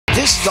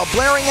This is the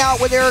Blairing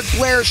Out with Eric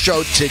Blair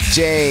show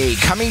today,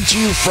 coming to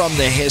you from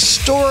the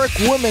historic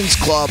Women's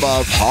Club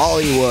of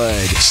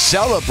Hollywood,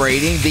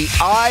 celebrating the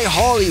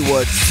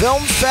iHollywood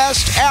Film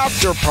Fest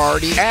after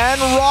party and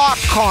rock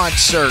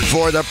concert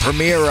for the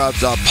premiere of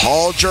the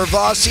Paul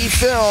Gervasi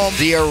film,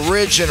 The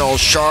Original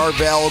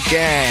Charvel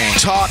Gang.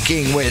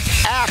 Talking with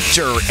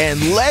actor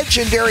and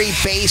legendary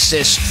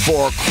bassist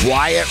for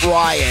Quiet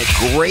Riot,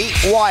 Great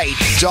White,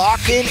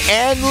 Dokken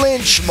and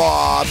Lynch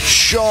Mob,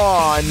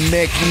 Sean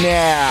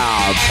McNabb.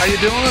 How you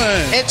doing?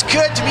 It's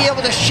good to be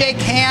able to shake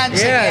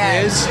hands again.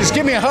 Yeah, it is. Just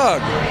give me a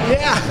hug.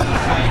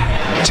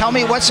 Yeah. Tell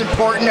me what's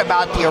important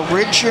about the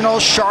Original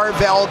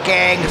Charvel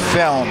Gang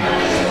film.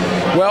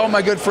 Well,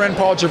 my good friend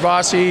Paul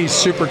Gervasi, he's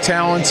super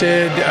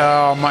talented.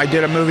 I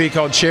did a movie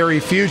called Cherry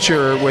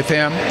Future with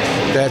him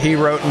that he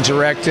wrote and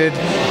directed.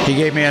 He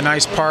gave me a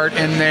nice part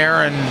in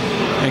there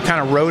and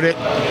kind of wrote it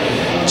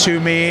to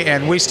me,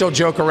 and we still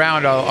joke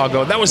around. I'll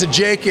go, that was a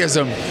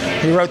Jakeism.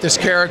 He wrote this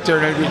character,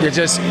 and it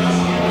just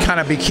kind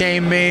of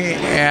became me,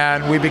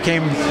 and we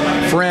became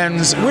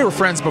friends. We were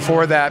friends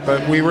before that,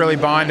 but we really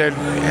bonded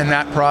in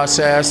that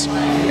process.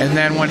 And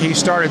then when he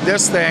started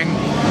this thing,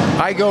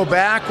 I go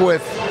back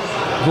with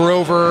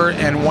Grover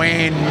and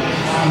Wayne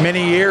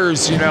many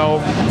years, you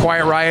know,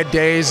 Quiet Riot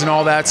days and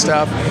all that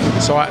stuff.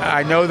 So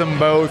I know them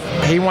both.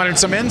 He wanted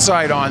some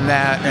insight on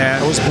that,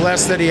 and I was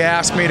blessed that he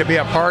asked me to be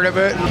a part of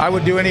it. I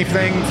would do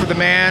anything for the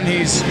man.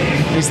 He's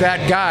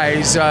that guy.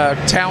 He's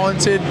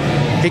talented.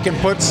 He can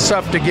put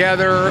stuff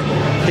together.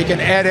 He can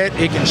edit.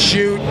 He can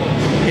shoot.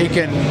 He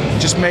can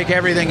just make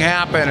everything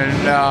happen,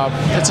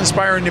 and it's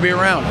inspiring to be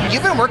around.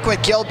 You've been working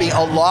with Gilby a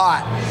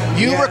lot.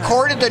 You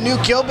recorded the new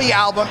Gilby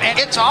album, and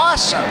it's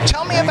awesome.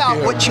 Tell me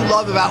about what you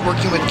love about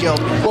working with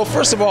Gilby. Well,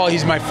 first of all,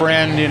 he's my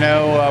friend. You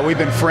know, we've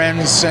been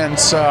friends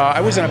since I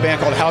was in a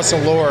band called House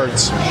of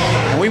Lords.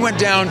 And we went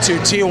down to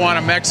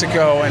Tijuana,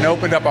 Mexico, and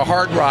opened up a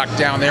hard rock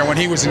down there when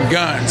he was in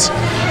Guns.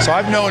 So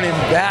I've known him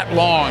that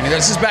long.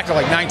 This is back to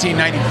like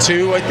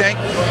 1992, I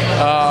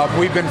think.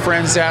 We've been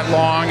friends that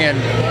long, and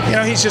you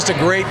know, he's just a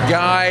great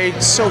guy,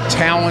 so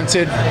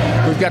talented.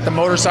 We've got the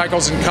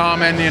motorcycles in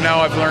common. You know,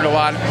 I've learned a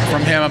lot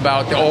from him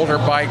about the older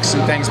bikes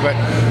and things, but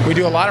we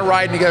do a lot of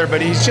riding together.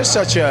 But he's just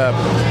such a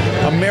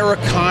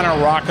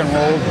Americana rock and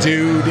roll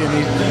dude,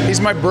 and he's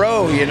my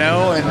bro, you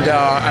know, and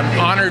I'm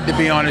honored to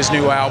be on his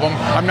new album.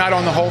 I'm not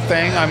on the whole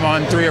thing. I'm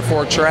on 3 or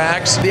 4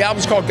 tracks. The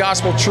album's called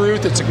Gospel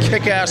Truth. It's a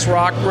kick-ass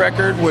rock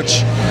record,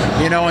 which,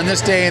 you know, in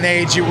this day and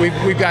age,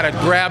 we've got to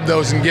grab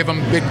those and give them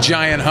big,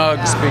 giant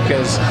hugs,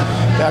 because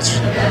that's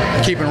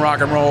keeping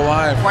rock and roll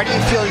alive. Why do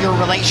you feel your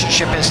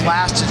relationship has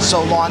lasted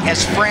so long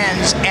as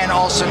friends and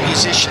also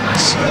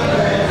musicians?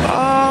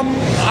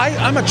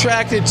 I'm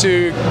attracted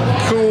to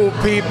cool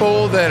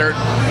people that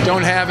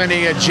don't have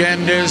any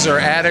agendas or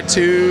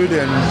attitude,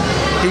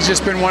 and he's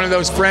just been one of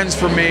those friends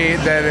for me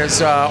that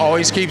is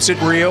always keeps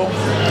it real.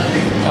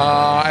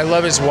 I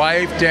love his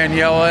wife,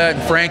 Daniela,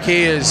 and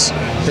Frankie,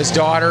 his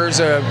daughter's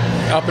a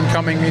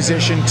up-and-coming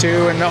musician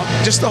too, and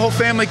just the whole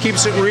family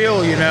keeps it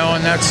real, you know,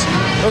 and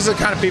those are the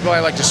kind of people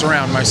I like to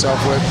surround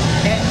myself with.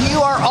 And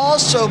you are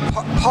also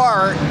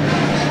part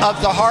of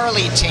the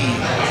Harley team.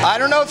 I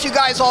don't know if you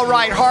guys all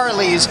ride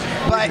Harleys,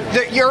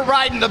 but you're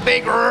riding the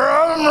big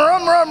rum,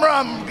 rum, rum,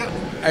 rum.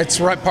 It's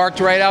parked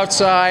right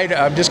outside.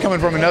 I'm just coming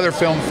from another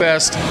film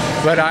fest,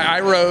 but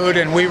I rode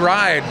and we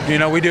ride. You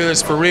know, we do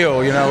this for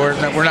real. You know,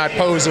 we're not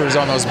posers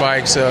on those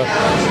bikes. So.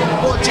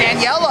 Well,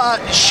 Daniela,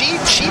 she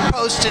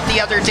posted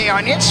the other day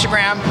on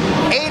Instagram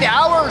 8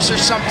 hours or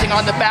something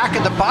on the back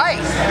of the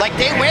bike. Like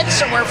they went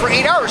somewhere for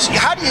 8 hours.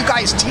 How do you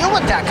guys deal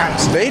with that kind of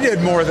stuff? They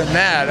did more than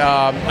that.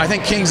 I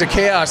think Kings of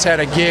Chaos had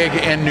a gig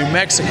in New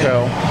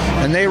Mexico,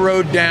 and they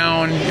rode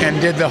down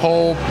and did the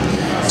whole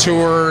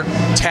tour,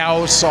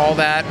 Taos, all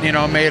that, you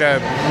know, made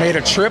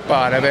a trip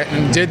out of it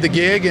and did the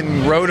gig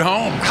and rode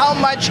home. How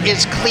much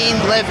is clean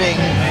living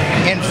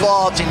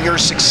involved in your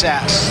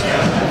success?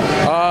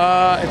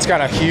 It's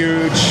got a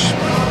huge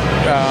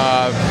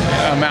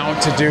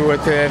amount to do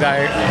with it.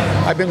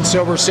 I've been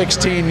sober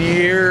 16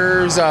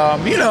 years.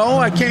 You know,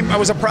 I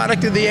was a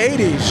product of the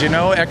 80s, you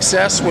know,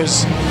 excess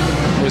was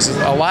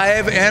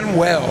alive and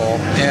well,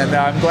 and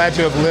I'm glad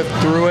to have lived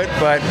through it,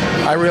 but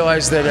I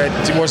realized that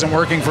it wasn't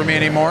working for me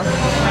anymore,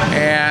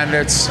 and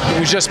it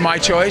was just my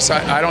choice.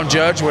 I don't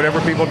judge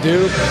whatever people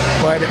do,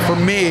 but for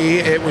me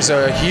it was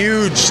a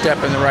huge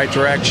step in the right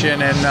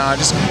direction, and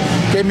just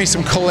gave me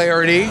some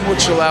clarity,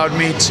 which allowed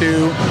me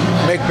to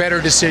make better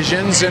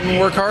decisions and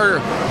work harder.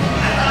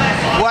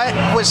 What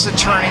was the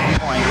turning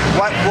point?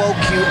 What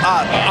woke you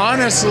up?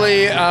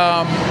 Honestly,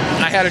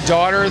 I had a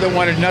daughter that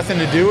wanted nothing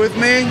to do with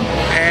me,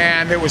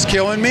 and it was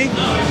killing me,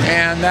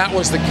 and that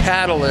was the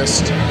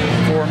catalyst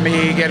for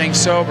me getting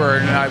sober.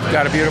 And I've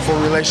got a beautiful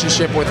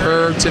relationship with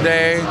her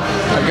today.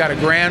 I've got a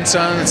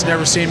grandson that's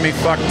never seen me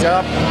fucked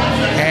up,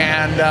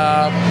 and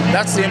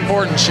that's the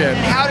important shit.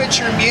 How did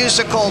your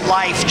musical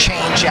life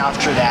change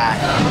after that?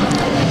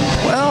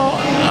 Well,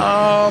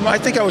 I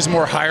think I was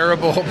more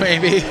hireable,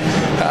 maybe.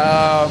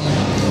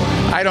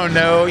 I don't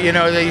know. You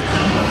know,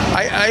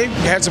 I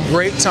had some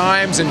great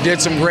times and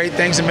did some great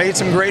things and made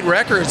some great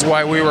records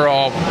while we were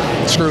all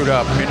screwed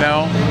up, you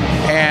know,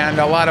 and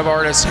a lot of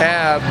artists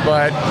have,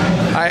 but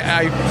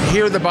I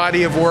hear the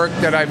body of work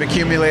that I've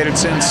accumulated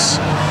since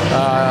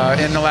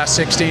in the last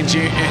 16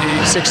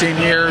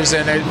 years,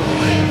 and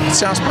it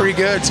sounds pretty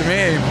good to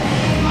me.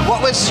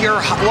 What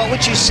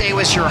would you say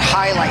was your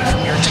highlight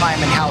from your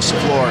time in House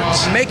of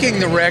Lords? Making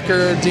the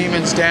record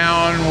Demons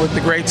Down with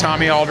the great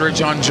Tommy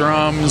Aldridge on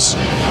drums,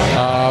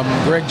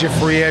 Greg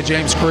Giuffria,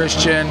 James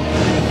Christian.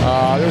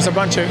 There was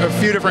a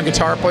few different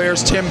guitar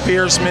players. Tim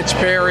Pierce, Mitch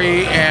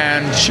Perry,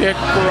 and Chick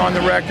were on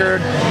the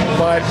record.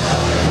 But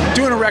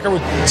doing a record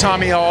with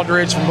Tommy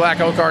Aldridge from Black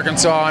Oak,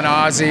 Arkansas, and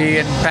Ozzy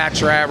and Pat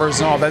Travers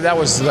and all that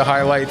was the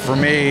highlight for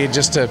me.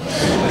 Just to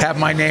have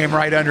my name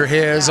right under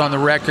his on the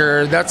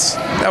record, that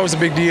was a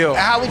big deal.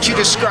 How would you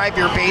describe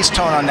your bass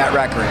tone on that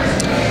record?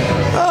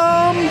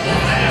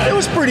 It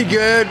was pretty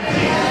good.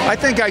 I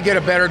think I get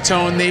a better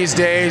tone these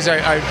days.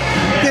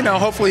 You know,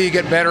 hopefully you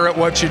get better at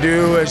what you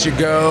do as you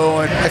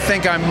go. And I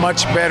think I'm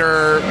much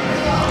better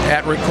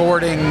at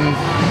recording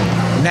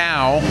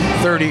now,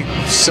 30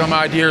 some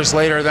odd years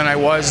later, than I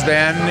was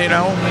then. You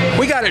know,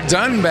 we got it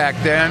done back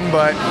then,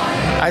 but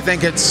I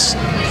think it's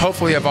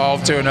hopefully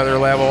evolved to another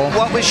level.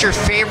 What was your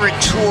favorite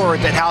tour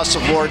that House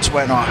of Lords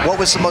went on? What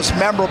was the most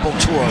memorable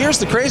tour? Here's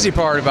the crazy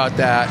part about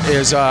that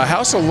is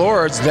House of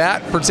Lords,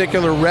 that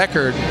particular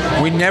record,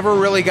 we never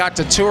really got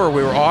to tour.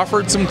 We were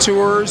offered some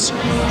tours,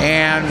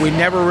 and we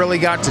never really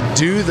got to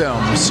do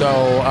them. So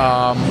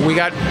we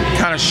got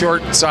kind of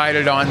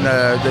short-sighted on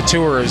the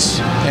tours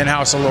in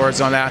House of Lords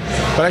on that.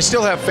 But I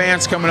still have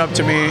fans coming up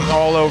to me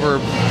all over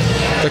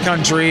the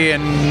country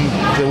and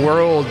the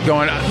world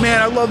going,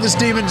 man, I love this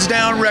Demons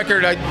Down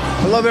record. I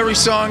love every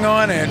song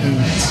on it. And,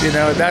 you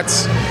know,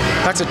 that's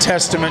a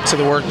testament to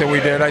the work that we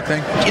did, I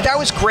think. That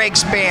was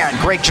Greg's band,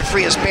 Greg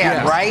Giuffria's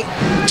band, yes.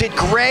 Right? Did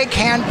Greg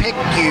handpick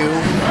you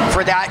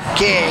for that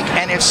gig?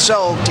 And if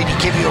so, did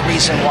he give you a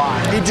reason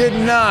why? He did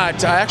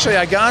not.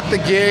 I got the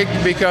gig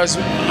because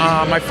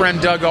my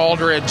friend Doug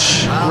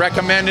Aldridge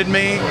recommended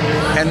me.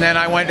 And then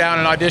I went down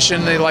and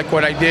auditioned. They liked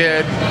what I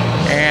did.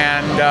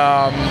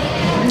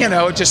 And, you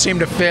know, it just seemed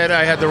to fit.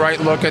 I had the right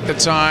look at the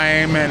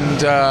time, and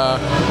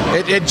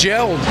it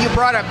gelled. You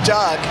brought up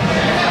Doug.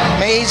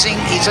 Amazing.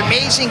 He's an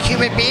amazing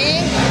human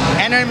being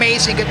and an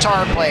amazing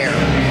guitar player.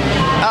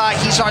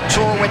 He's on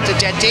tour with the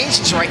Dead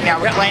Daisies right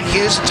now with Glenn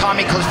Hughes and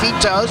Tommy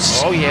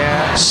Clufitos. Oh,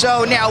 yeah.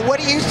 So now, what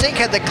do you think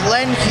of the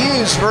Glenn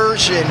Hughes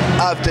version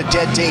of the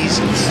Dead Daisies?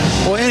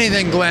 Well,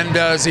 anything Glenn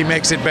does, he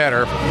makes it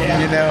better,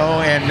 you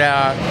know, and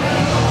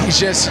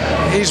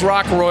he's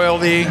rock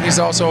royalty. He's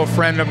also a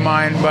friend of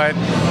mine, but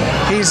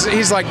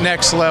he's like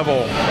next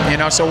level, you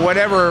know, so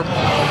whatever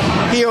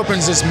he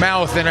opens his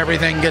mouth and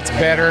everything gets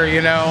better,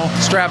 you know,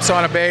 straps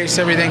on a bass,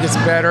 everything gets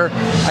better.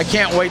 I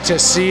can't wait to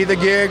see the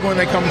gig when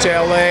they come to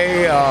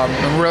LA.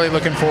 I'm really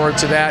looking forward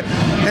to that.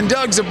 And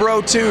Doug's a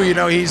bro too, you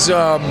know,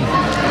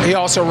 he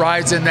also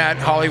rides in that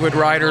Hollywood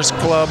Riders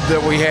Club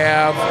that we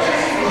have,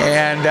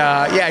 and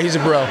yeah, he's a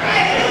bro.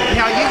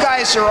 Now you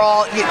guys are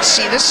all,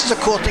 see, this is a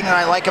cool thing that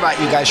I like about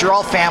you guys. You're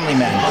all family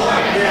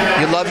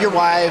men. You love your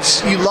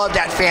wives. You love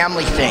that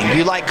family thing.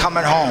 You like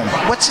coming home.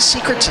 What's the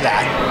secret to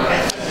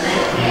that?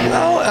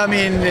 Well, I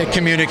mean,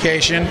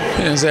 communication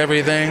is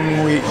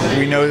everything.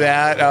 We know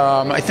that.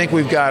 I think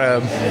we've got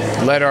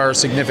to let our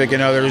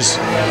significant others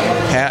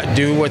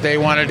do what they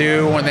want to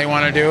do when they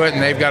want to do it,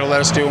 and they've got to let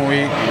us do what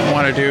we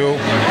want to do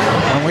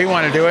when we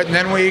want to do it, and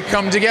then we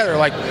come together.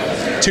 Like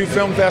 2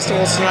 film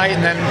festivals tonight,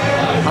 and then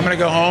I'm going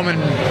to go home and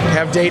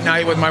have date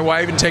night with my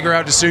wife and take her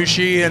out to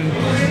sushi, and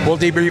we'll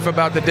debrief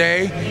about the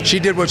day. She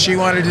did what she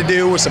wanted to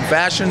do with some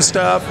fashion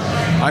stuff.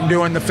 I'm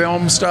doing the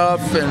film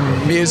stuff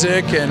and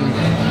music, and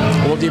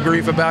we'll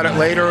debrief about it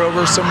later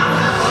over some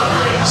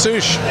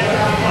sushi.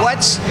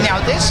 Now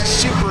this is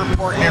super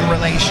important in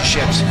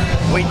relationships.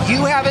 When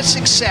you have a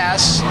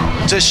success,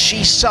 does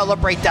she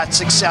celebrate that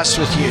success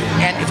with you,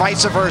 and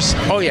vice versa?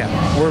 Oh yeah,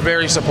 we're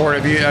very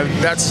supportive.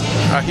 That's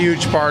a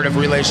huge part of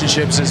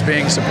relationships, is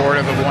being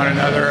supportive of one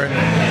another,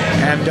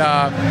 and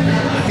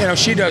you know,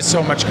 she does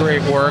so much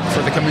great work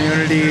for the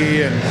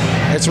community, and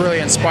it's really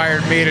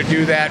inspired me to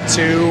do that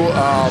too.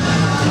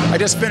 I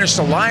just finished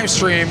a live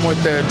stream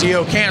with the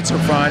DO Cancer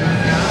Fund,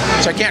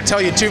 which I can't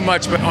tell you too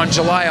much, but on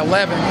July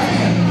 11th,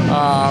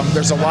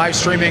 there's a live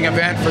streaming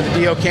event for the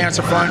DO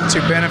Cancer Fund to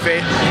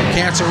benefit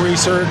cancer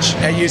research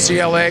at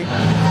UCLA,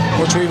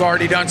 which we've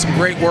already done some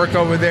great work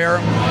over there.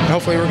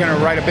 Hopefully we're going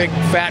to write a big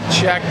fat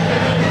check,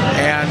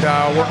 and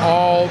we're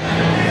all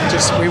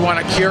we want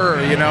to cure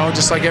her, you know,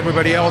 just like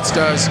everybody else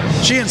does.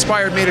 She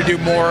inspired me to do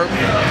more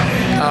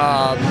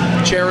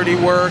charity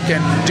work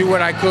and do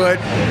what I could.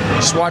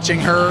 Just watching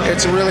her,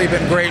 it's really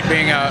been great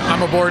being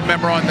I'm a board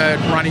member on the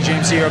Ronnie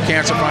James DO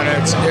Cancer Fund.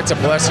 It's a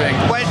blessing.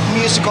 What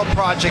musical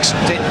projects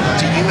do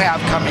you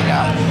have coming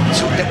up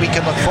that we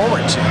can look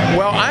forward to?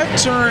 Well, I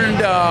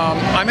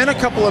I'm in a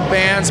couple of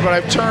bands, but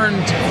I've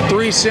turned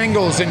 3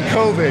 singles in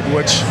COVID,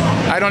 which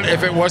I don't,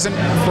 if it wasn't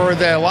for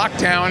the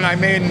lockdown, I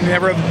may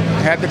never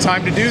have had the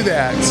time to do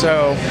that.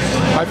 So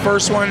my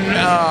first one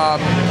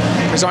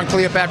is on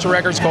Cleopatra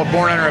Records called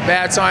Born Under a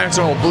Bad Sign. It's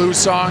an old blues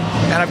song.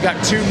 And I've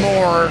got 2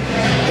 more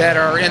that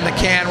are in the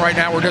can right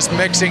now. We're just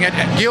mixing it.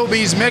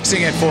 Gilby's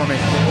mixing it for me,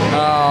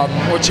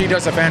 which he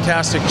does a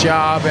fantastic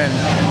job.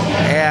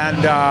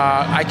 And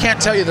I can't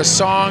tell you the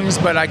songs,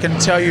 but I can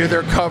tell you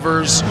their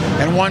covers.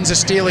 And one's a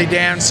Steely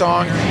Dan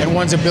song, and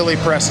one's a Billy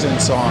Preston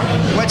song.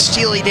 What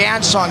Steely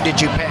Dan song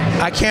did you pick?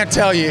 I can't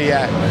tell you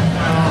yet.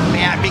 Oh,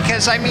 man,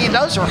 because, I mean,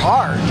 those are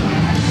hard.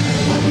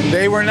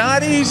 They were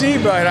not easy,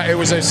 but it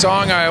was a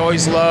song I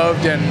always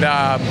loved, and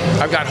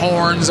I've got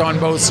horns on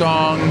both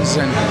songs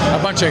and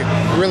a bunch of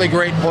really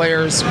great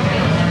players.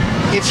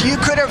 If you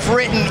could have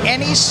written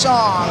any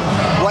song,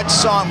 what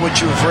song would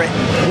you have written?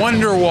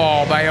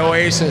 Wonderwall by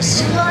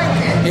Oasis. You like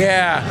it?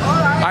 Yeah.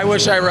 Right. I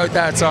wish I wrote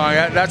that song.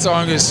 That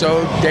song is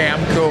so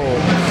damn cool.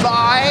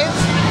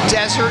 5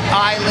 Desert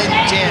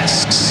Island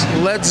Discs.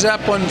 Led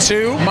Zeppelin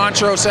 2,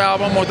 Montrose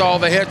album with all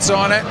the hits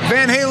on it.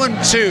 Van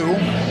Halen 2.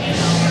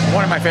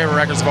 One of my favorite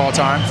records of all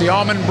time. The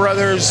Allman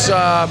Brothers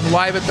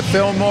live at the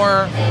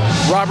Fillmore.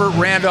 Robert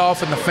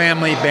Randolph and the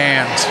Family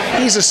Band.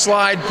 He's a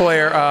slide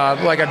player,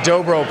 like a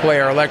dobro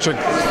player, electric.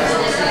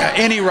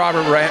 Any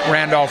Robert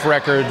Randolph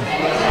record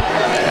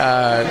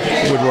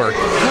would work.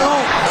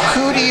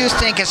 Who do you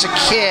think as a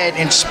kid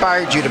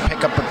inspired you to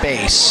pick up a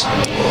bass?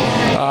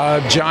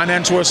 John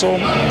Entwistle,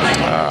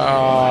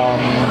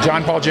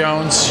 John Paul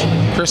Jones,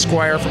 Chris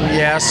Squire from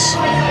Yes,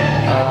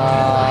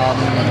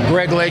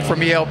 Greg Lake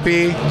from ELP,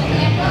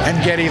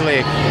 and Geddy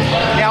Lee.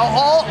 Now,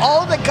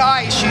 all the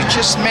guys you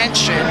just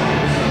mentioned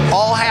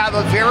all have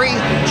a very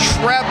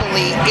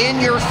trebly,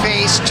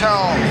 in-your-face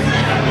tone.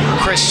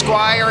 Chris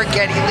Squire,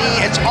 Geddy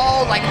Lee, it's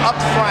all like up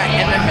front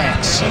in the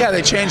mix. Yeah,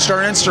 they changed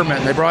our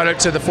instrument. They brought it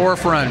to the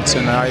forefront,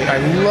 and I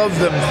love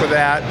them for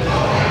that.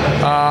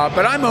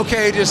 But I'm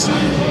okay just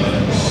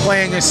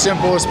playing as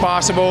simple as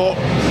possible,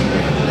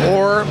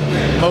 or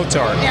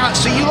Mozart. Yeah,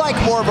 so you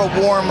like more of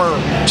a warmer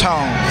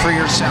tone for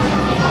yourself?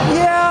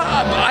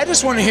 Yeah, I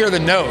just want to hear the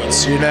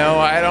notes, you know.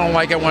 I don't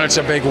like it when it's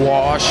a big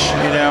wash,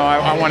 you know.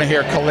 I want to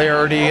hear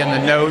clarity in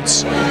the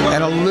notes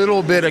and a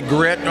little bit of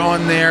grit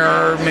on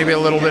there, maybe a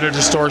little bit of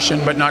distortion,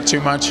 but not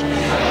too much.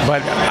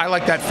 But I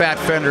like that Fat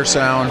Fender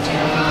sound.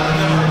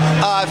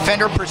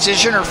 Fender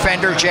Precision or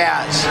Fender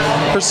Jazz?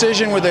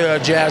 Precision with a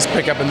jazz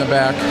pickup in the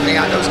back.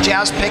 Yeah, those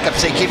jazz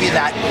pickups, they give you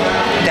that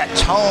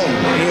tone.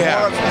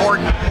 Yeah.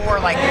 More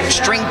like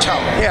string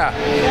tone. Yeah.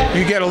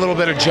 You get a little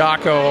bit of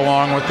Jocko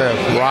along with the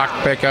rock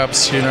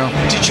pickups, you know.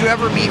 Did you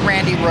ever meet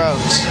Randy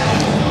Rhoads?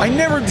 I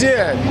never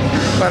did,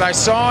 but I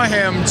saw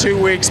him 2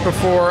 weeks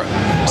before.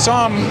 I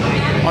saw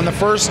him on the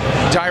first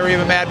Diary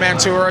of a Madman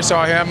tour. I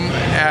saw him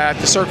at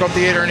the Circle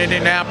Theater in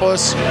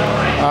Indianapolis.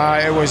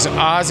 It was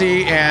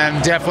Ozzy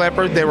and Def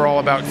Leppard. They were all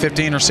about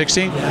 15 or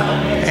 16.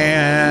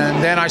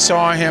 And then I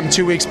saw him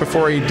 2 weeks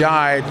before he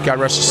died, God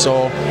rest his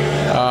soul,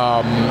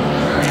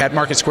 at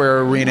Market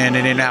Square Arena in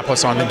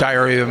Indianapolis on the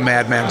Diary of a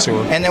Madman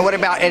tour. And then what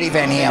about Eddie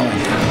Van Halen?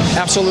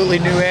 Absolutely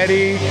knew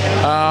Eddie.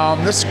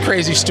 This is a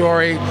crazy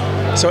story.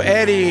 So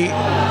Eddie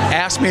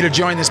asked me to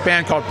join this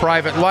band called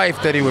Private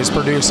Life that he was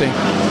producing,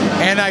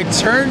 and I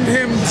turned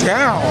him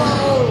down.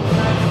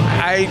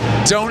 I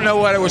don't know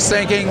what I was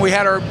thinking. We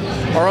had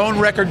our own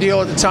record deal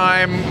at the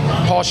time,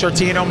 Paul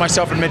Shortino,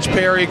 myself, and Mitch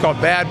Perry,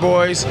 called Bad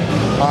Boys.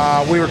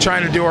 We were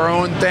trying to do our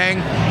own thing,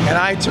 and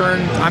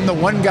I'm the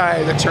one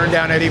guy that turned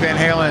down Eddie Van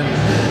Halen.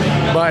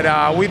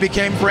 But we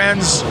became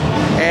friends,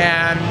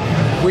 and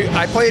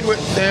I played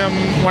with them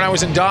when I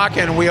was in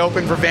Dawkins. We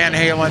opened for Van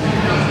Halen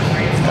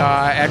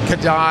at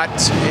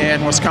Cadott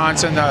in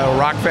Wisconsin, the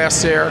rock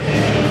fest there,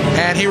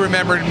 and he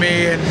remembered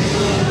me, and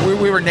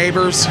we were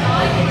neighbors,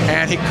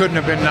 and he couldn't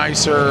have been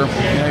nicer.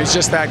 You know, he's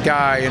just that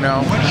guy, you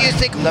know. What do you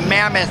think of the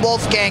Mammoth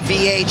Wolfgang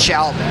VH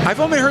album? I've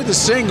only heard the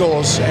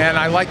singles, and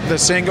I like the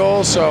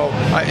singles, so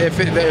if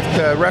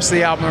the rest of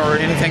the album are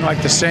anything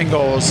like the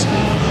singles,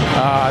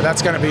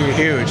 that's going to be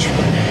huge.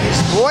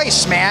 His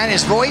voice, man,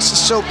 his voice is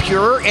so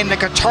pure, and the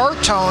guitar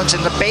tones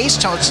and the bass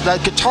tones, the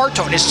guitar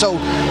tone is so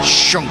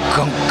shunk,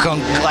 gunk,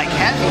 gunk, like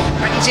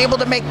heavy. And he's able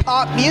to make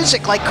pop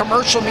music, like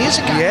commercial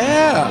music.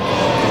 Yeah,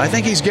 I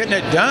think he's getting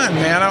it done,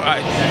 man.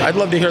 I'd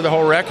love to hear the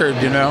whole record,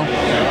 you know.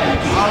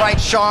 All right,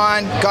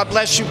 Sean, God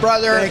bless you,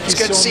 brother. Thank it's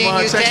you good so seeing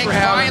much. you. Thanks for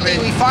having me.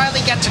 We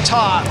finally get to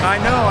talk. I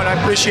know, and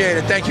I appreciate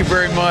it. Thank you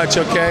very much,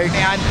 okay?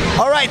 Man.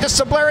 All right, this is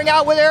the Blairing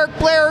Out with Eric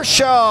Blair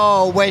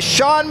show with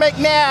Sean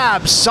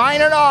McNabb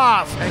signing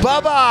off.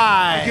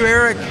 Bye-bye. Thank you,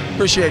 Eric.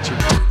 Appreciate you.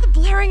 The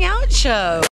Blairing Out Show.